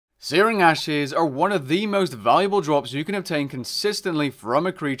Searing ashes are one of the most valuable drops you can obtain consistently from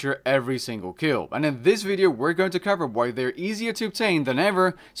a creature every single kill, and in this video we're going to cover why they're easier to obtain than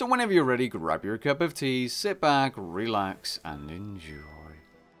ever, so whenever you're ready, grab your cup of tea, sit back, relax, and enjoy.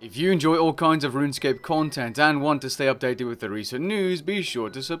 If you enjoy all kinds of Runescape content and want to stay updated with the recent news, be sure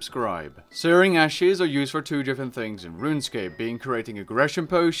to subscribe. Searing ashes are used for two different things in Runescape, being creating aggression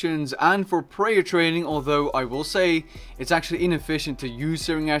potions and for prayer training, although I will say it's actually inefficient to use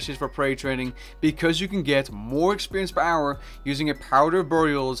searing ashes for prayer training because you can get more experience per hour using a powder of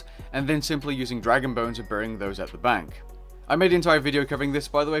burrows and then simply using dragon bones and burying those at the bank. I made an entire video covering this,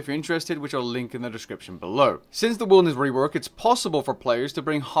 by the way, if you're interested, which I'll link in the description below. Since the Wilderness rework, it's possible for players to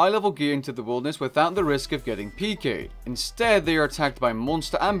bring high-level gear into the Wilderness without the risk of getting PK'd. Instead, they are attacked by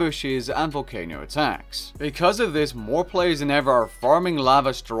monster ambushes and volcano attacks. Because of this, more players than ever are farming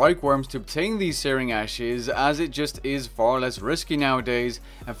lava Strykewyrms to obtain these searing ashes, as it just is far less risky nowadays,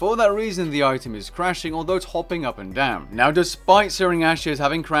 and for that reason the item is crashing, although it's hopping up and down. Now, despite searing ashes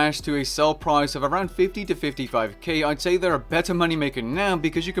having crashed to a sell price of around 50 to 55k, I'd say they're a better moneymaker now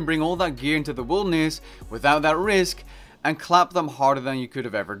because you can bring all that gear into the Wilderness without that risk and clap them harder than you could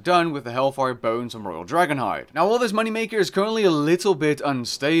have ever done with the Hellfire Bones and Royal Dragonhide. Now, while this moneymaker is currently a little bit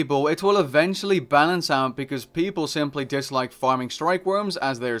unstable, it will eventually balance out because people simply dislike farming Strykewyrms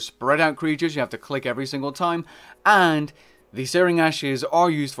as they're spread out creatures you have to click every single time, and the searing ashes are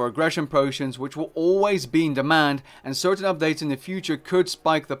used for aggression potions, which will always be in demand, and certain updates in the future could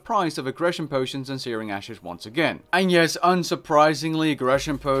spike the price of aggression potions and searing ashes once again. And yes, unsurprisingly,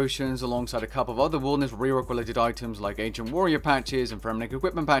 aggression potions alongside a couple of other Wilderness rework related items like ancient warrior patches and permanent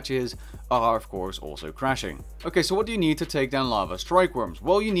equipment patches are of course also crashing. Okay, so what do you need to take down lava Strykewyrms?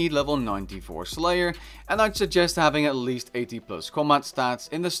 Well, you need level 94 Slayer, and I'd suggest having at least 80 plus combat stats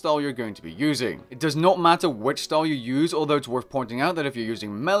in the style you're going to be using. It does not matter which style you use, although it's worth pointing out that if you're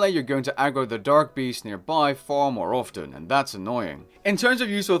using melee, you're going to aggro the dark beast nearby far more often, and that's annoying. In terms of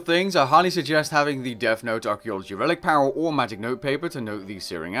useful things, I highly suggest having the Death Note Archaeology Relic Power or Magic Note Paper to note these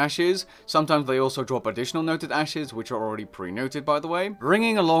searing ashes. Sometimes they also drop additional noted ashes, which are already pre-noted by the way.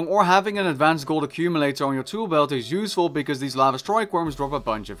 Bringing along or having an advanced gold accumulator on your tool belt is useful because these lava Strykewyrms drop a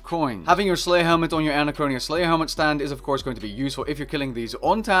bunch of coins. Having your Slayer Helmet on your Anachronia Slayer Helmet stand is of course going to be useful if you're killing these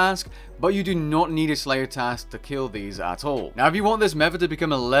on task, but you do not need a Slayer task to kill these at all. Now, if you want this method to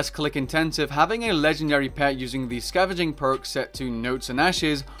become a less click intensive, having a legendary pet using the scavenging perk set to notes and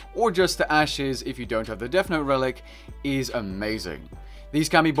ashes, or just to ashes if you don't have the Death Note relic, is amazing. These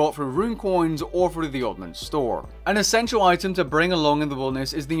can be bought through rune coins or through the oddment store. An essential item to bring along in the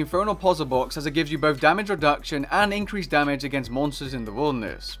Wilderness is the Infernal Puzzle Box, as it gives you both damage reduction and increased damage against monsters in the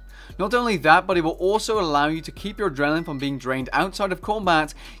Wilderness. Not only that, but it will also allow you to keep your adrenaline from being drained outside of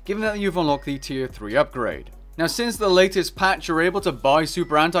combat, given that you've unlocked the tier 3 upgrade. Now, since the latest patch, you're able to buy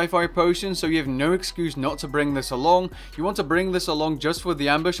super anti-fire potions, so you have no excuse not to bring this along. You want to bring this along just for the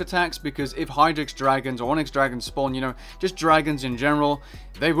ambush attacks, because if Hydrix dragons or Onyx dragons spawn, just dragons in general,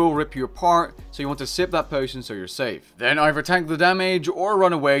 they will rip you apart, so you want to sip that potion so you're safe. Then either tank the damage or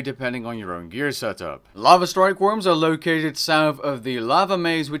run away depending on your own gear setup. Lava Strykewyrms are located south of the lava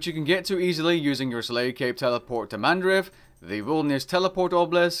maze, which you can get to easily using your Slayer Cape teleport to Mandriv, the Wilderness Teleport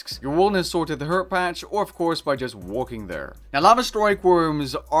Obelisks, your Wilderness Sorted the Hurt Patch, or of course by just walking there. Now, lava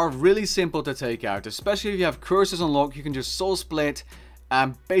Strykewyrms are really simple to take out, especially if you have curses unlocked. You can just soul split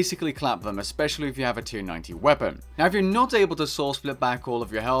and basically clap them, especially if you have a tier 90 weapon. Now, if you're not able to soul split back all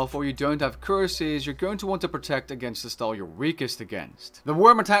of your health, or you don't have curses, you're going to want to protect against the style you're weakest against. The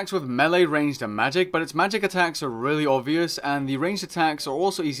worm attacks with melee, ranged, and magic, but its magic attacks are really obvious, and the ranged attacks are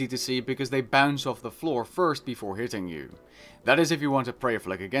also easy to see because they bounce off the floor first before hitting you. That is if you want to prayer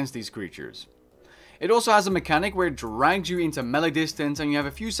flick against these creatures. It also has a mechanic where it drags you into melee distance, and you have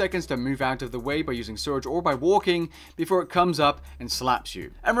a few seconds to move out of the way by using surge or by walking before it comes up and slaps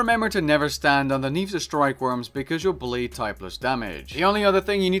you. And remember to never stand underneath the Strykewyrms because you'll bleed typeless damage. The only other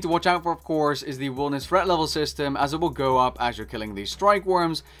thing you need to watch out for, of course, is the Wilderness threat level system, as it will go up as you're killing these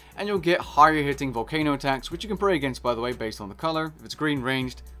Strykewyrms, and you'll get higher hitting volcano attacks, which you can pray against by the way based on the color, if it's green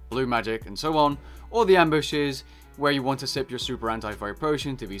ranged, blue magic, and so on, or the ambushes, where you want to sip your super anti-fire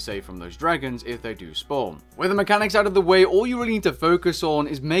potion to be safe from those dragons if they do spawn. With the mechanics out of the way, all you really need to focus on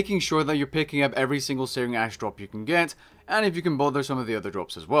is making sure that you're picking up every single searing ash drop you can get, and if you can bother some of the other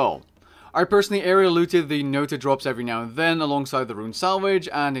drops as well. I personally area looted the noted drops every now and then alongside the rune salvage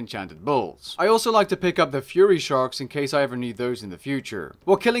and enchanted bulls. I also like to pick up the fury sharks in case I ever need those in the future.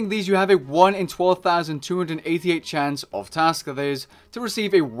 While killing these, you have a 1 in 12,288 chance, off task that is, to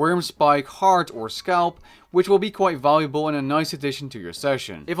receive a worm spike, heart, or scalp, which will be quite valuable and a nice addition to your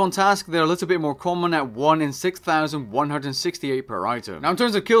session. If on task, they're a little bit more common at 1 in 6,168 per item. Now in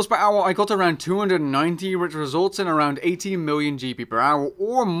terms of kills per hour, I got around 290, which results in around 80 million GP per hour,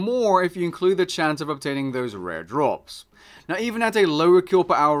 or more if you include the chance of obtaining those rare drops. Now even at a lower kill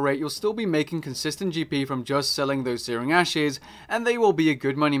per hour rate, you'll still be making consistent GP from just selling those searing ashes, and they will be a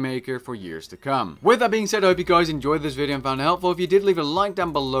good money maker for years to come. With that being said, I hope you guys enjoyed this video and found it helpful. If you did, leave a like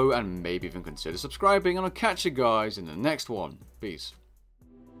down below and maybe even consider subscribing, and I'll catch you guys in the next one. Peace.